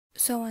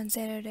So on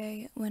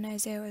Saturday, when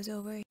Isaiah was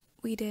over,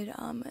 we did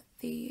well,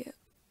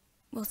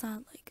 it's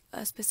not like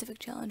a specific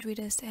challenge, we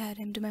just had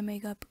him do my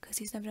makeup because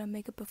he's never done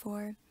makeup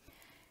before.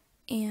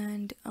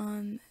 And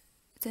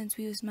since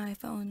we used my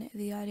phone,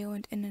 the audio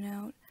went in and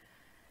out.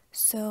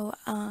 So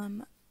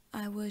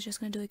I was just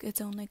gonna do like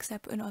its own like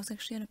separate, and I was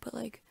actually gonna put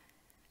like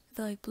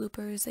the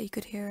bloopers that you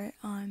could hear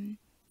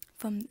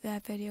from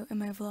that video in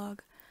my vlog.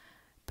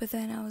 But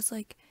then I was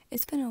like,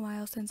 it's been a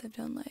while since I've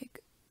done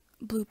like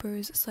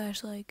bloopers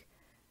slash like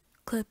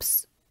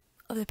clips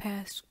of the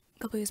past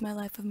couple years of my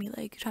life of me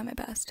like trying my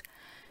best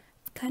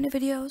kind of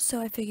video.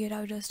 So I figured I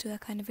would just do that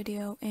kind of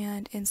video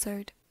and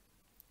insert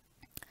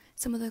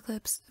some of the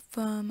clips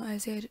from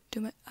Isaiah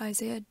doing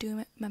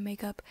my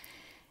makeup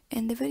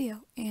in the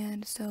video.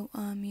 And so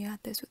yeah,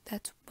 that's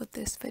what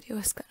this video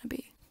is gonna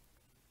be.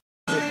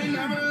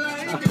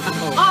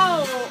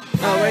 Oh,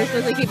 we're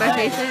supposed to keep our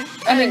face in?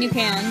 I mean, you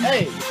can.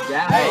 Hey,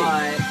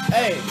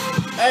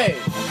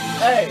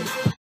 hey.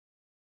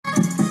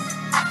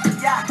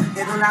 Yeah,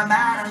 it do not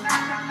matter.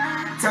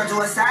 Turn to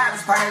a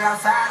savage, part it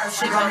outside.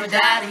 She call me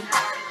daddy.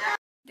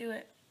 Do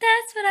it.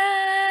 That's what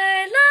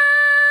I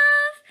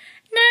love.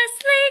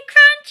 Nestle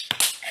Crunch.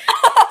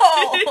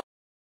 Oh!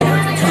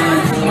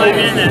 I'm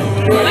in it.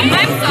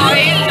 I'm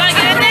sorry. You gotta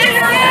get in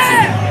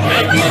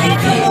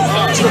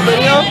The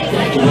video?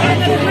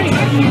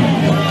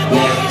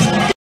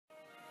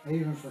 I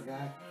even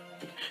forgot.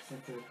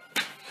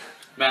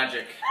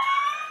 Magic.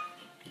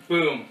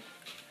 Boom.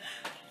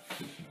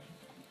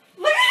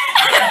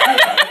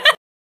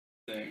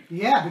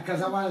 Yeah,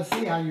 because I want to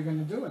see how you're going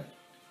to do it.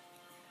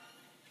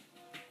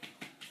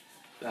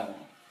 That one.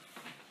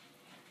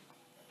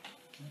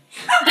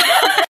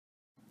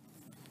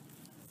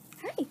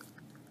 Hi.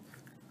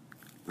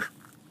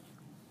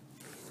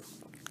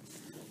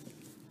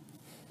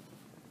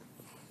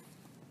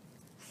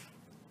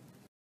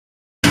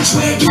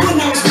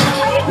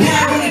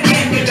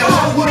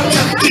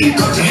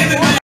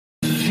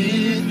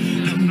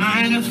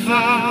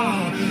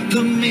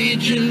 The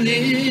major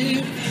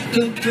live,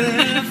 the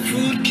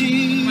barefoot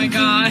king. Oh my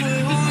god.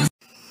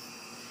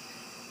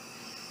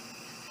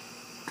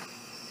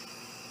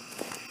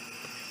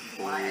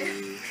 Why?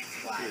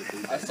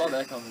 I saw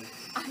that coming.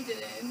 I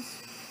didn't.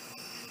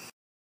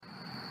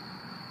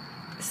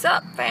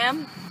 Sup,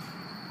 fam?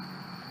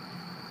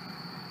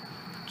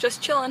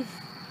 Just chillin'.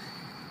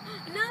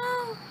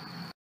 No.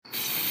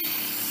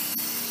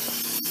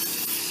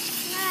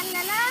 La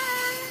la la.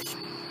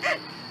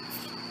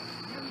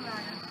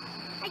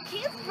 I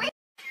can't breathe.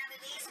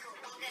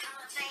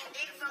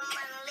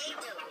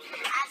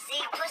 I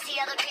see pussy,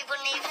 other people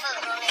need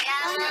food. Only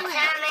got a little time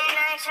and I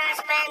ain't trying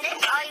to spend it.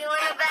 All you in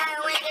the bag,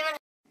 we ain't giving.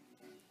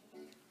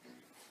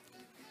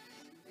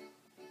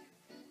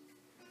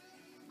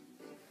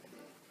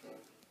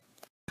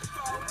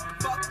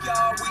 Fuck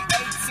y'all, we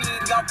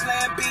 18. Y'all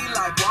plan B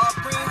like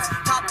Walgreens.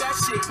 Pop that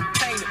shit,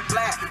 paint it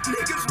black.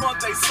 Niggas want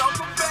they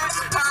summer back.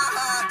 Ha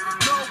ha,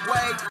 no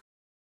way.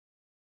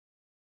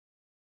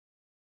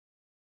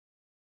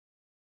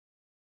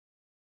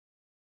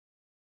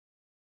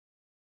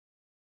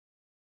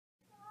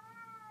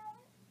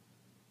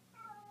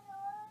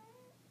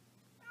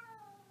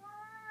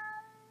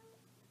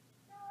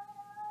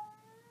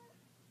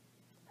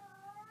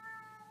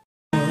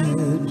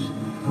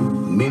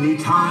 Many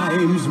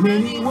times,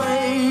 many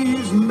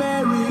ways,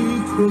 Merry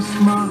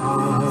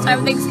Christmas.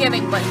 Time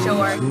Thanksgiving, but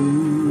sure. Haters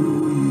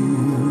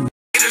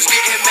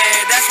getting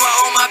mad, that's why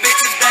all my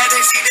bitches bad.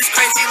 They see this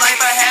crazy life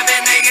I have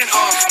and they in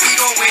awe. We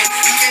gon' win,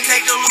 you can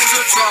take the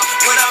loser draw.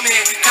 What I'm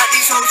in, got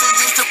these hoes who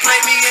used to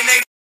play me and they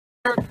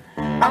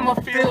I'ma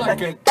feel like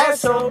an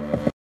asshole.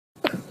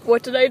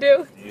 What did I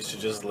do? You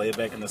should just lay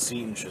back in the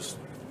seat and just...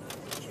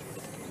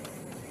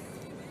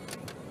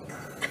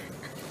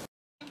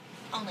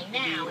 Only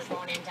now it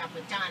won't end up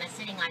with Donna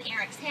sitting on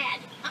Eric's head.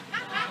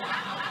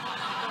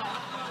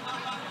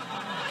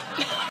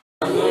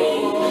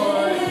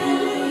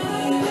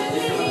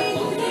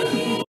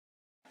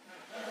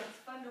 It's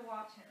fun to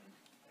watch him.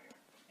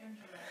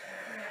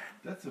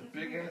 That's a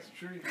big ass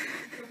tree.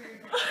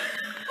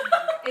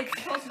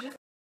 It's supposed to just.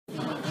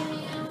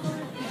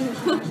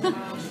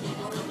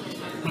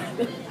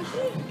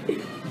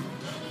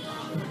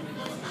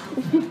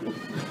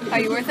 Are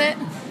you worth it?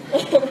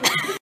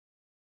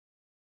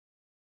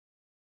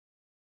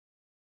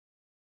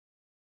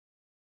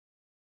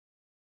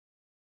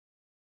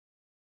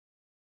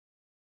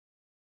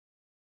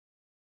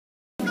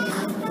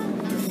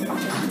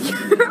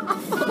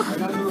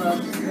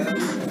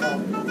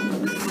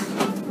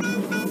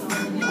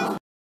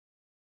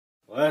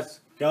 Let's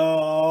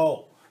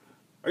go.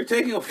 Are you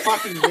taking a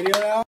fucking video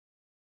now?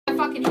 I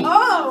fucking hate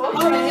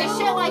this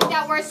shit like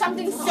that where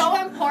something's so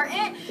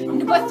important,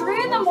 but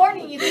 3 in the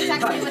morning you can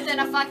text me within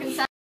a fucking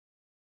second.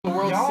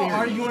 Y'all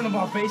arguing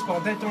about baseball,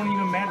 that don't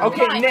even matter.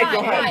 Okay, Fine, Nick, fine, go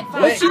ahead.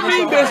 fine, What you fine.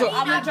 mean, Bizzle?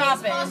 I'm gonna drop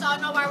it. So I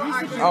know why we're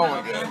arguing. Oh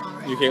my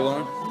god. You okay,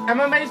 Lauren?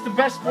 MMA is the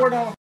best sport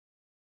on.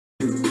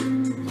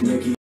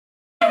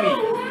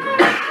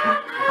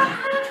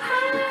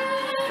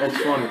 That's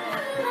funny.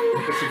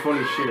 That's some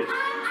funny shit.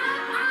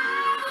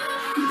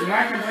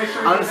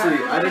 Honestly,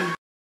 I didn't.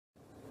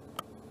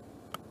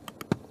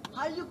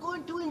 How you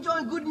going to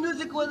enjoy good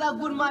music without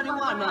good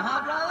marijuana,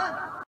 huh,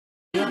 brother?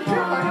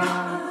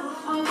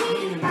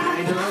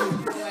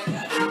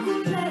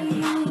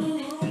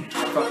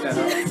 Fuck that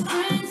up.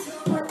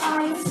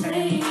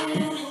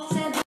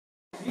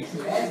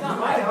 It's not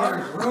my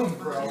daughter's room,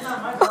 bro.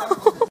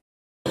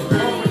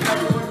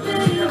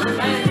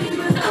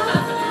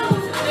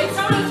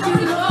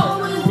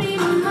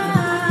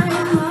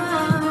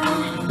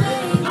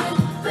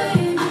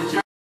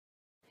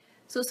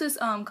 So this is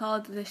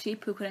called The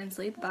Sheep Who Couldn't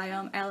Sleep by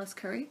Alice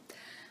Curry.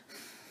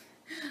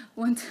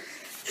 Once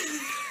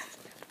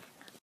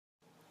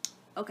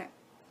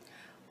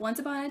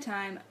upon a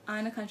time,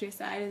 on the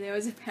countryside, there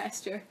was a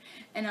pasture,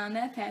 and on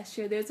that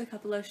pasture there was a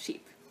couple of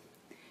sheep.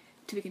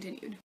 To be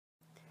continued.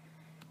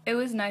 It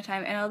was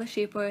nighttime, and all the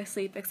sheep were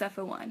asleep except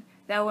for one.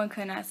 That one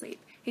could not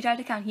sleep. He tried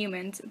to count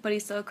humans, but he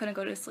still couldn't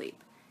go to sleep.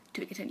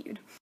 To be continued.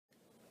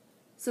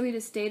 So he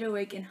just stayed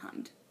awake and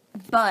hummed.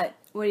 But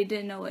what he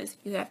didn't know was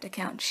you have to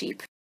count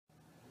sheep.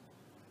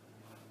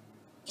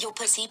 Your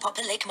pussy pop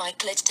a lick my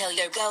clit, tell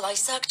your girl I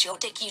sucked your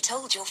dick, you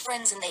told your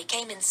friends and they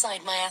came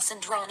inside my ass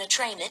and ran a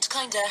train. It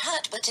kinda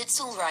hurt but it's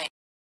alright.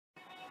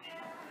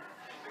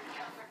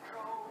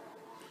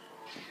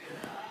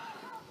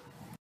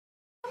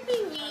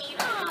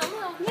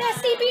 Yeah,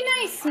 see, be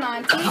nice,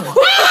 Monty.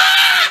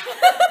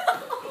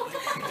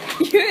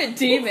 You're a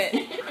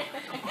demon.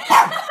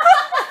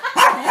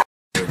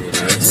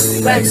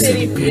 Rack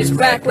City, bitch,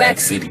 rack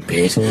city,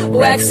 bitch.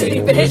 Rack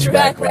City, bitch,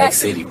 rack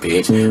city,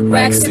 bitch.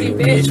 Rack City,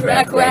 bitch,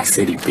 rack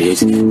city,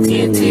 bitch.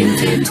 10, 10,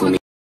 10, 20.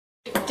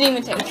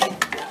 Demon take.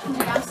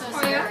 I'm so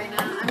sorry right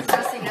now. I'm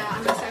stressing out.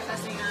 I'm gonna start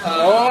stressing out.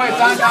 Oh,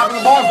 it's on top of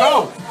the ball. Go.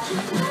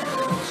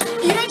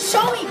 You didn't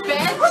show me,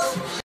 bitch.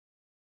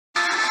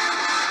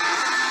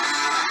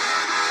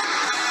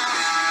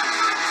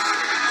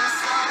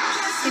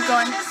 Keep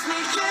going.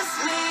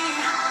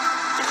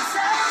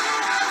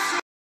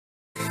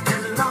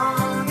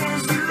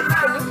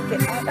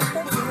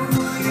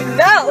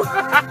 No!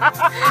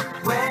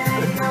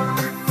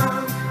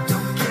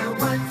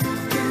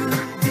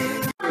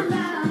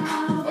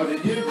 Oh,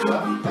 did you?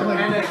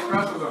 And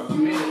Express was on. You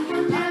made it.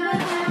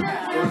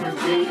 It was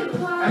ridiculous.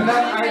 And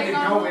then I had to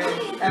go in,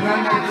 and then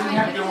I didn't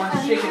have to want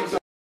chicken. So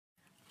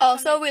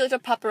Also, we looked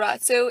up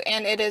paparazzo,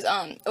 and it is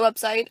a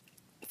website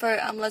for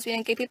lesbian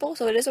and gay people,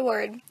 so it is a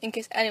word, in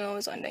case anyone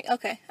was wondering.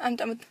 Okay, I'm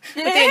done with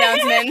the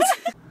announcements.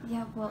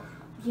 Yeah, well,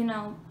 you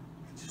know,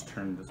 Just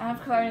turn this. I don't have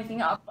to cover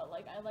anything up, but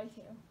like, I'd like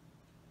to.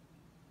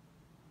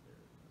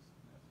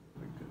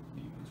 The good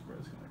demon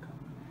spread's gonna come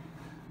in.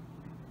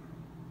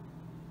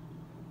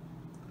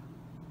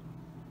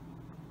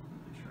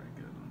 Make sure I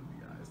get it under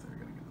the eyes. They're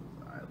gonna get those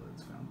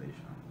eyelids,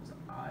 foundation on those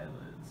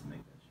eyelids.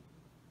 Make that shit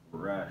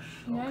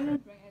fresh. No, I Okay.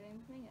 didn't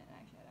bring an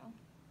eyeshadow.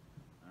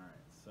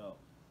 Alright, so.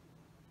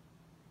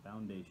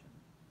 Foundation.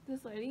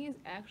 This lighting is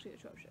actually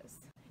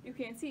atrocious. You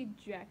can't see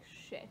jack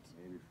shit.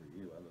 Maybe for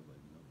you, I look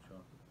like milk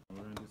chocolate.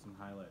 We're gonna do some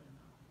highlighter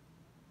now.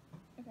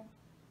 Okay.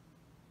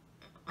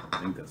 I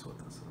think that's what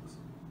this is.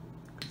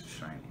 It's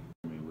shiny.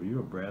 I mean, were you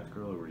a Bratz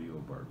girl or were you a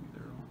Barbie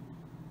girl?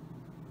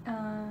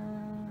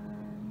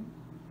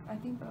 I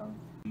think both.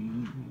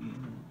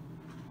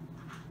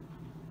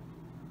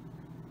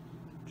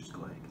 Just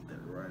go ahead and get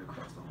that right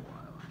across the whole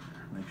eye line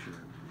there. Make sure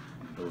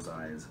those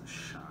eyes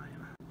shine.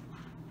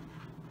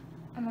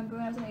 I remember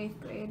when I was in 8th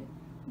grade,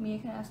 Mia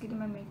kind of asked me to do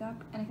my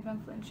makeup, and I kept on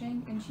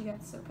flinching, and she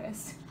got so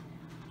pissed.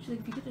 She's like,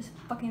 if you could just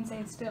fucking say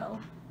it still.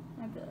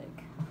 And I'd be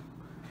like,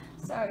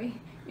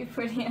 sorry, you're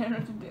pretty, I don't know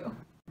what to do.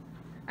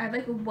 I have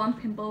like one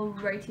pimple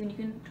right here, and you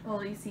can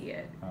totally see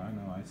it. I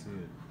know, I see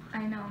it.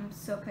 I know, I'm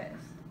so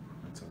pissed.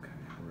 That's okay.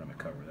 We're gonna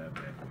cover that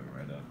bad boy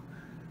right up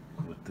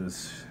with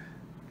this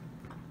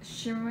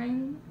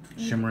Shimmering?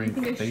 shimmering You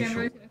think a facial.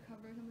 shimmer is gonna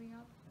cover something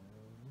up?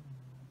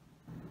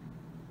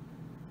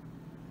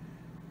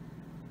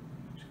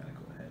 Just gotta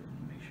go ahead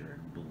and make sure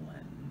it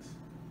blends.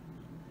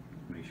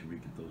 Make sure we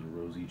get those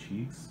rosy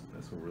cheeks.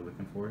 That's what we're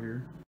looking for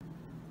here.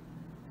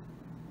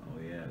 Oh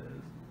yeah, it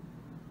is.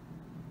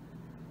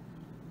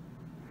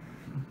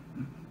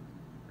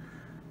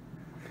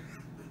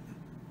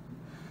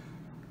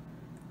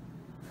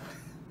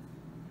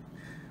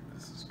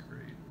 This is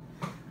great.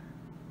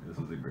 This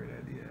is a great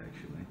idea,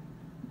 actually.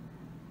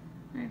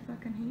 I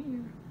fucking hate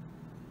you.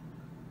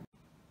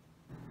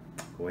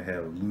 Go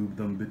ahead, lube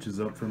them bitches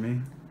up for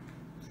me.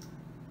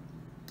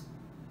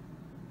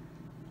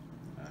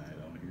 I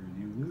don't hear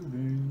you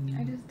lubing.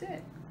 I just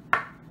did.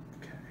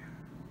 Okay.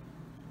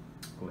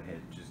 Go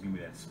ahead, just give me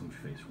that smooch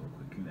face real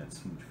quick. Give me that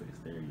smooch face.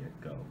 There you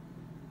go.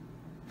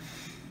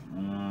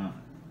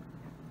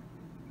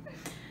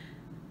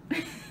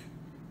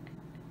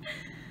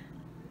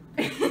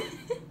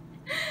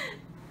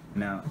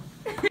 Now.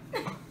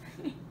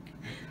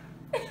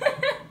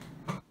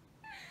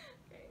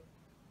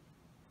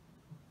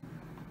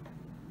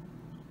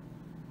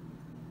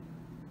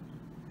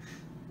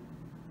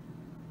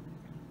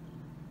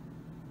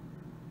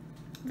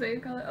 Is that your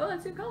color? Oh,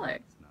 that's your color.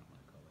 It's not my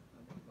color.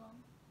 Okay,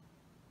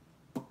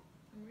 well,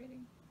 I'm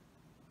reading.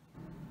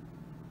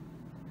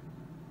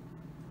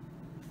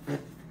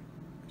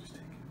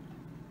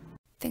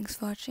 Thanks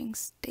for watching.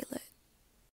 Stay lit.